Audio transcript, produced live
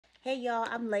Hey y'all,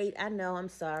 I'm late. I know, I'm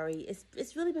sorry.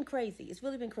 It's really been crazy. It's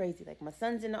really been crazy. Like my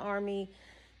son's in the army,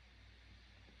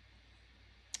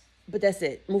 but that's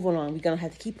it. Moving on. We're gonna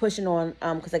have to keep pushing on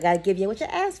because I gotta give you what you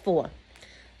asked for.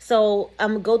 So I'm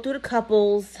gonna go through the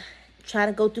couples, trying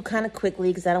to go through kind of quickly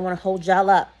because I don't want to hold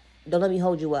y'all up. Don't let me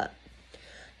hold you up.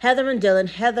 Heather and Dylan.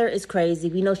 Heather is crazy.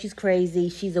 We know she's crazy.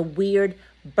 She's a weird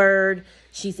bird.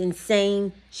 She's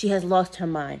insane. She has lost her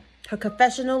mind. Her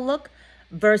confessional look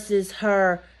versus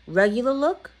her regular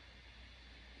look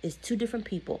is two different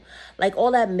people. Like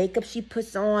all that makeup she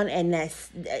puts on, and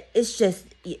it's just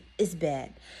it's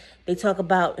bad. They talk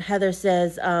about Heather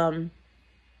says, we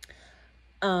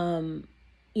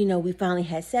finally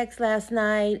had sex last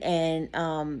night,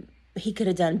 and he could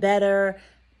have done better.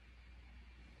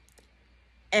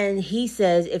 And he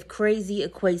says, if crazy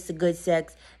equates to good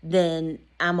sex, then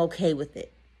I'm okay with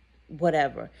it.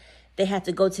 Whatever. They have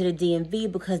to go to the DMV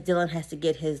because Dylan has to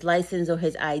get his license or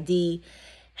his ID.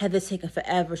 Heather's taking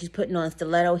forever. She's putting on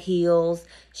stiletto heels.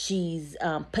 She's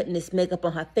putting this makeup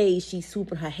on her face. She's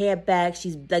swooping her hair back.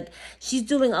 She's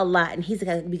doing a lot. And he's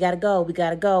like, we gotta go. We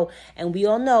gotta go. And we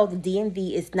all know the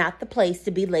DMV is not the place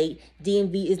to be late.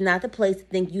 DMV is not the place to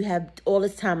think you have all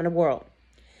this time in the world.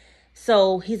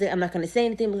 So he's like, I'm not going to say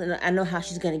anything because I know how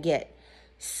she's going to get.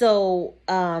 So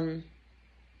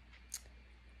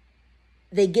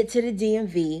they get to the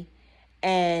DMV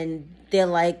and they're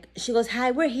like, she goes,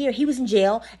 hi, we're here. He was in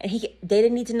jail and they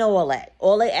didn't need to know all that.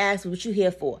 All they asked was, what you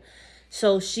here for?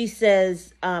 So she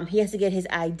says he has to get his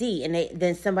ID. And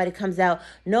then somebody comes out,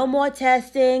 no more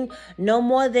testing, no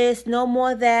more this, no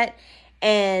more that.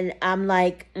 And I'm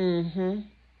like,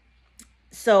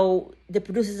 So the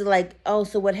producers are like, oh,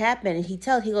 so what happened? And he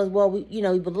goes, well, we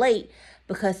were late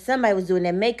because somebody was doing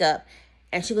their makeup.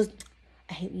 And she goes,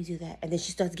 I hate when you do that. And then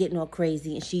she starts getting all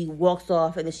crazy and she walks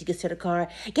off and then she gets to the car.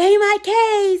 Give me my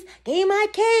keys. Give me my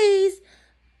keys.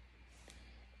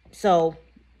 So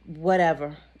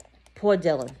whatever. Poor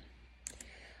Dylan.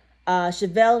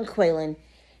 Chevelle and Quaylen.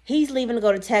 He's leaving to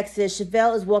go to Texas.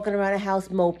 Chevelle is walking around the house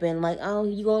moping like, oh,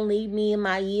 you gonna leave me and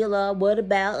my Yila? What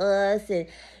about us? And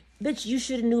bitch, you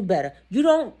should have knew better. You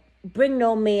don't bring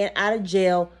no man out of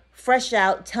jail, fresh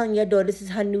out, telling your daughter this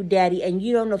is her new daddy, and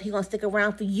you don't know if he's going to stick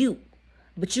around for you.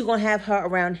 But you're going to have her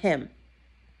around him.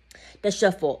 That's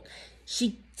your fault.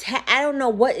 I don't know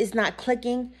what is not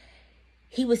clicking.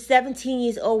 He was 17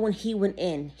 years old when he went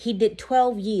in. He did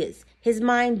 12 years. His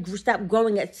mind stopped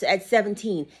growing at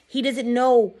 17. He doesn't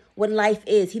know what life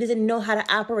is. He doesn't know how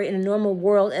to operate in a normal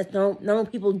world as normal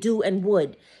people do and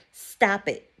would. Stop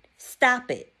it. Stop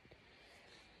it.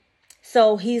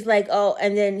 So he's like, oh,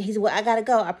 and then he's, well, I gotta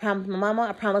go. I promised my mama,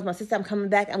 I promised my sister I'm coming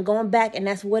back. I'm going back, and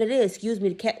that's what it is. Excuse me,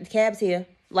 the cab's here.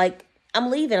 Like, I'm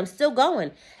leaving. I'm still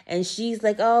going. And she's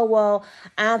like, oh, well,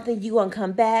 I don't think you gonna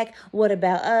come back. What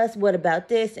about us? What about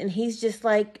this? And he's just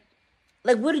like,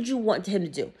 what did you want him to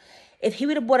do? If he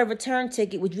would have bought a return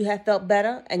ticket, would you have felt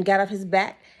better and got off his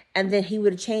back? And then he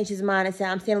would have changed his mind and said,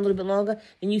 I'm staying a little bit longer,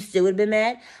 and you still would have been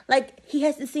mad? Like, he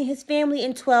hasn't seen his family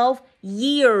in 12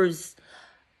 years.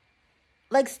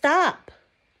 Like, stop.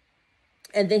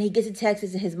 And then he gets to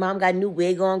Texas and his mom got a new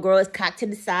wig on, girl. It's cocked to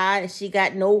the side and she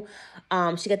got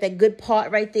she got that good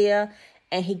part right there.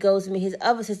 And he goes to meet his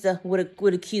other sister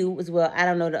with a Q as well. I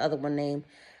don't know the other one name.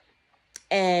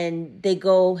 And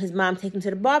his mom takes him to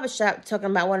the barbershop talking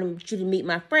about wanting you to meet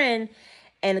my friend.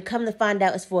 And come to find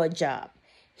out it's for a job.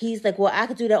 He's like, well, I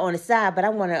could do that on the side, but I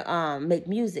want to make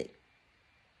music.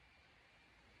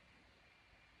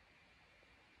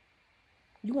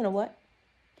 You want to what?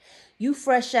 You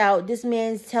fresh out. This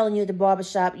man's telling you at the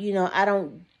barbershop, I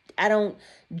don't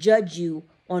judge you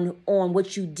on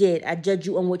what you did. I judge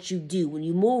you on what you do. When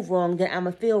you move wrong, then I'ma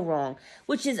feel wrong,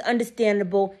 which is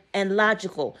understandable and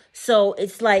logical. So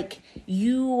it's like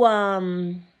you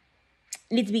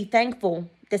need to be thankful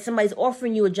that somebody's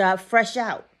offering you a job fresh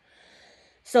out.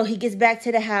 So he gets back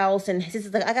to the house and his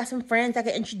sister's like, I got some friends I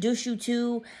can introduce you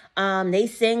to. They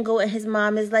single, and his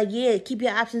mom is like, yeah, keep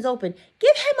your options open.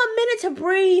 Give him a minute to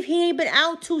breathe. He ain't been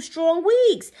out 2 strong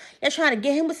weeks. They're trying to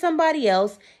get him with somebody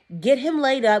else, get him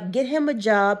laid up, get him a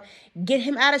job, get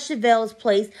him out of Chevelle's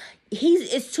place.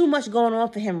 It's too much going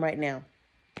on for him right now.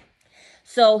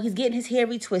 So he's getting his hair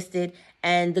retwisted,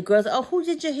 and the girl's like, oh, who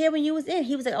did your hair when you was in?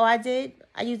 He was like, oh, I did.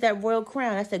 I used that Royal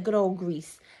Crown. That's that good old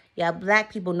grease. Yeah,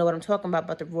 black people know what I'm talking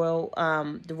about the Royal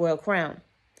Crown.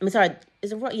 I'm sorry,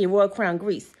 it's Royal Crown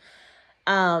grease.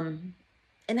 And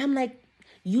I'm like,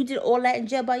 you did all that in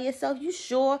jail by yourself? You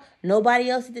sure nobody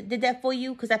else did that for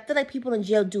you? Because I feel like people in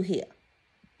jail do hair.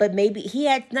 But maybe he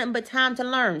had nothing but time to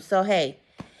learn. So, hey.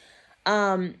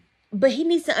 But he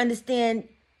needs to understand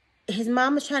his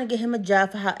mom is trying to get him a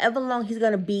job for however long he's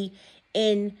going to be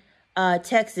in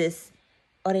Texas,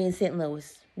 or they in St.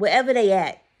 Louis, wherever they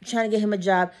at, trying to get him a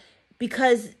job,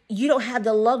 because you don't have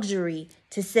the luxury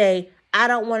to say, I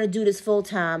don't want to do this full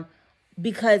time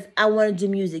because I want to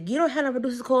do music. You don't have no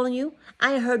producers calling you.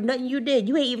 I ain't heard nothing you did.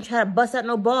 You ain't even trying to bust out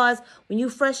no bars when you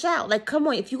fresh out. Like, come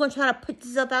on. If you're going to try to put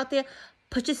yourself out there,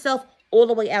 put yourself all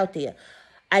the way out there.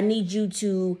 I need you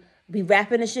to be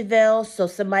rapping a Chevelle so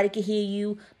somebody can hear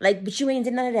you. Like, but you ain't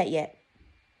did none of that yet.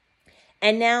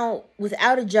 And now,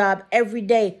 without a job, every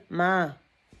day, ma,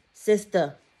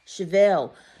 sister,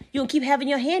 Chevelle, you'll keep having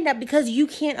your hand up because you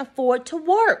can't afford to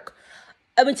work.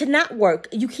 I mean, to not work.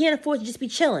 You can't afford to just be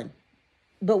chilling.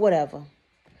 But whatever.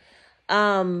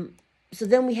 So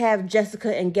then we have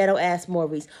Jessica and ghetto ass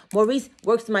Maurice. Maurice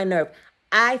works my nerve.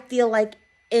 I feel like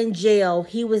in jail,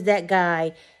 he was that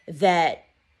guy that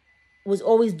was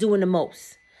always doing the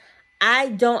most.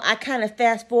 I kind of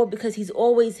fast forward because he's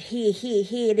always here,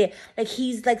 there. Like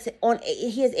he has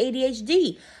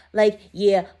ADHD. Like,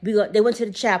 yeah, they went to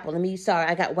the chapel.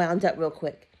 I got wound up real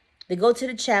quick. They go to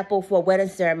the chapel for a wedding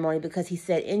ceremony because he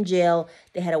said in jail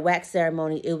they had a wax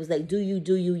ceremony. It was like, do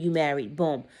you married?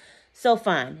 Boom. So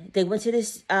fine. They went to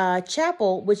this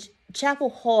chapel, which chapel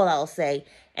hall, I'll say,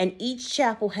 and each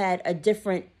chapel had a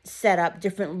different setup,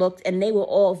 different looks, and they were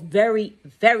all very,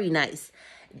 very nice.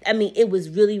 I mean, it was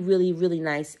really, really, really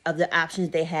nice of the options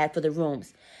they had for the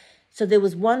rooms. So there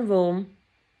was one room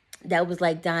that was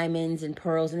like diamonds and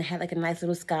pearls and it had like a nice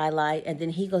little skylight. And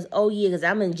then he goes, oh yeah, because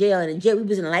I'm in jail, and in jail we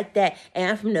wasn't like that. And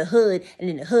I'm from the hood. And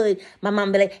in the hood, my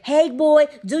mom be like, hey boy,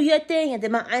 do your thing. And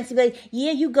then my auntie be like,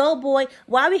 yeah, you go boy.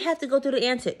 Why we have to go through the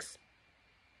antics?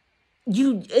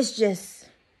 It's just.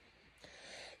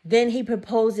 Then he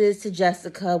proposes to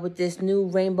Jessica with this new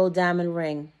rainbow diamond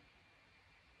ring.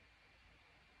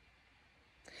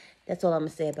 That's all I'm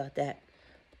going to say about that.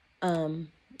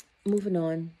 Moving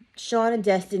on. Sean and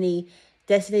Destiny.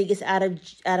 Destiny gets out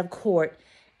of court,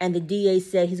 and the DA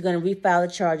said he's going to refile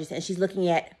the charges, and she's looking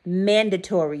at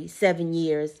mandatory 7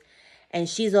 years, and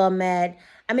she's all mad.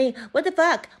 I mean, what the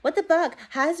fuck? What the fuck?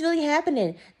 How is this really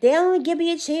happening? They only give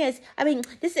me a chance. I mean,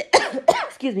 this is,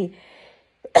 excuse me.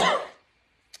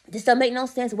 This don't make no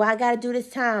sense. Why I got to do this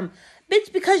time?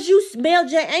 Bitch, because you mailed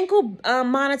your ankle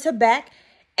monitor back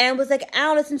and was like, I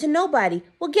don't listen to nobody.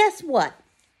 Well, guess what?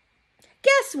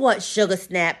 Guess what, Sugar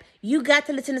Snap? You got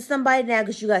to listen to somebody now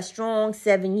because you got strong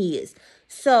 7 years.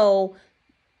 So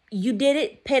you did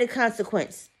it, pay the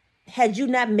consequence. Had you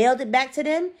not mailed it back to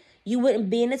them, you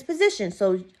wouldn't be in this position.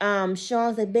 So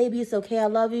Sean's like, baby, it's okay, I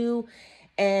love you.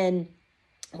 And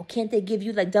well, can't they give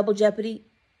you like double jeopardy?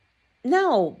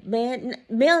 No, man.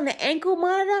 Mailing the ankle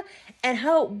monitor and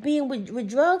her being with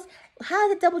drugs, how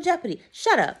is it double jeopardy?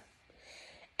 Shut up.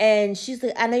 And she's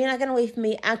like, I know you're not going to wait for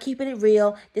me. I'm keeping it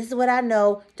real. This is what I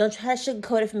know. Don't try to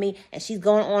sugarcoat it for me. And she's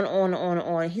going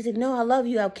on. He's like, no, I love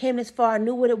you. I came this far. I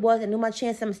knew what it was. I knew my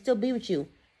chance. I'm going to still be with you.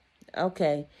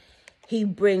 Okay. He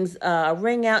brings a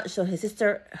ring out. So her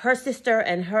sister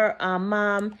and her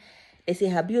mom, they see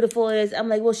how beautiful it is. I'm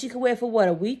like, well, she could wear it for what,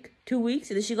 a week, 2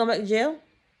 weeks? And then she go back to jail?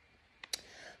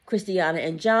 Christiana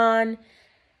and John.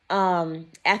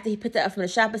 After he picked her up from the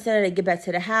shopping center, they get back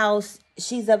to the house.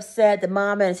 She's upset. The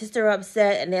mom and her sister are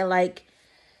upset. And they're like,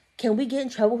 can we get in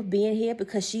trouble for being here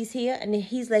because she's here? And then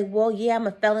he's like, well, yeah, I'm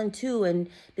a felon too. And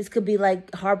this could be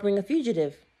like harboring a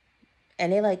fugitive.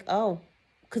 And they're like, oh,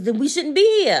 because then we shouldn't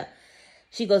be here.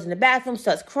 She goes in the bathroom,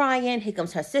 starts crying. Here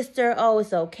comes her sister. Oh,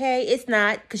 it's okay. It's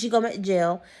not, because she going back to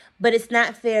jail. But it's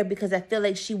not fair because I feel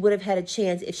like she would have had a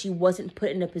chance if she wasn't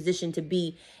put in a position to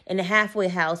be in a halfway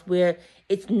house where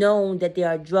it's known that there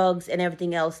are drugs and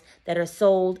everything else that are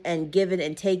sold and given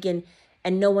and taken,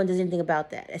 and no one does anything about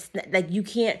that. It's not, like, you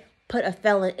can't put a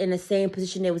felon in the same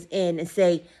position they was in and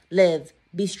say, live,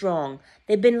 be strong.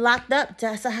 They've been locked up,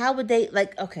 so how would they,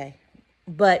 like, okay.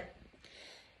 But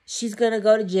she's going to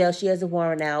go to jail. She has a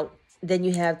warrant out. Then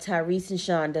you have Tyrese and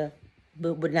Shonda,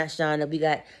 but not Shonda. We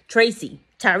got Tracy.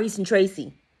 Tyrese and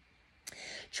Tracy.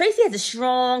 Tracy has a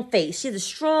strong face. She has a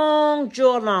strong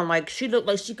jawline. Like, she looked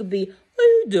like she could be, how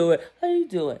you doing? How you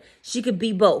doing? She could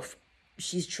be both.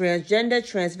 She's transgender,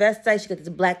 transvestite. She got this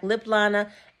black lip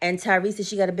liner. And Tyrese,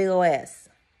 she got a big old ass.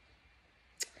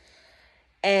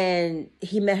 And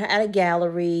he met her at a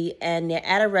gallery. And they're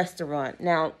at a restaurant.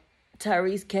 Now,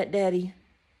 Tyrese, Cat Daddy,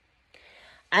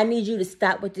 I need you to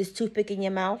stop with this toothpick in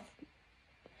your mouth.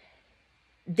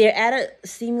 They're at a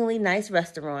seemingly nice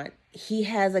restaurant. He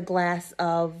has a glass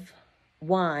of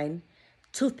wine.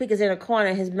 Toothpick is in a corner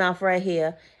in his mouth right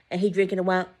here. And he's drinking the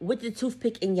wine with the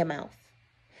toothpick in your mouth.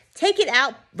 Take it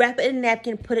out, wrap it in a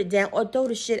napkin, put it down, or throw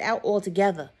the shit out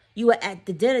altogether. You were at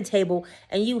the dinner table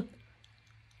and you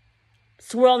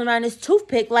swirling around this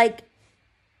toothpick like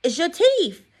it's your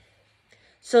teeth.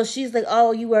 So she's like,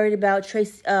 oh, you worried about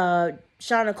Tracy,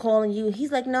 Shauna calling you?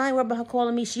 He's like, no, I ain't worried about her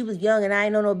calling me. She was young and I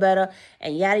ain't know no better.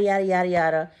 And yada, yada, yada,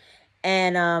 yada.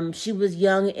 And she was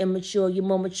young and immature. You're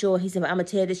more mature. He said, I'm going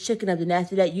to tear this chicken up. And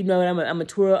after that, you know what? I'm going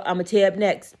to tear up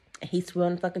next. And he's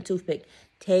swirling the fucking toothpick.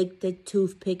 Take the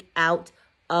toothpick out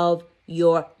of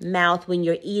your mouth when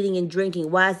you're eating and drinking.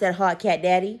 Why is that hard, cat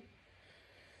daddy?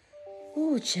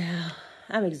 Ooh, child.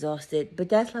 I'm exhausted. But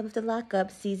that's Love After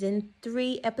Lockup, Season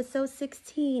 3, Episode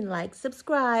 16. Like,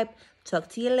 subscribe. Talk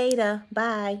to you later.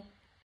 Bye.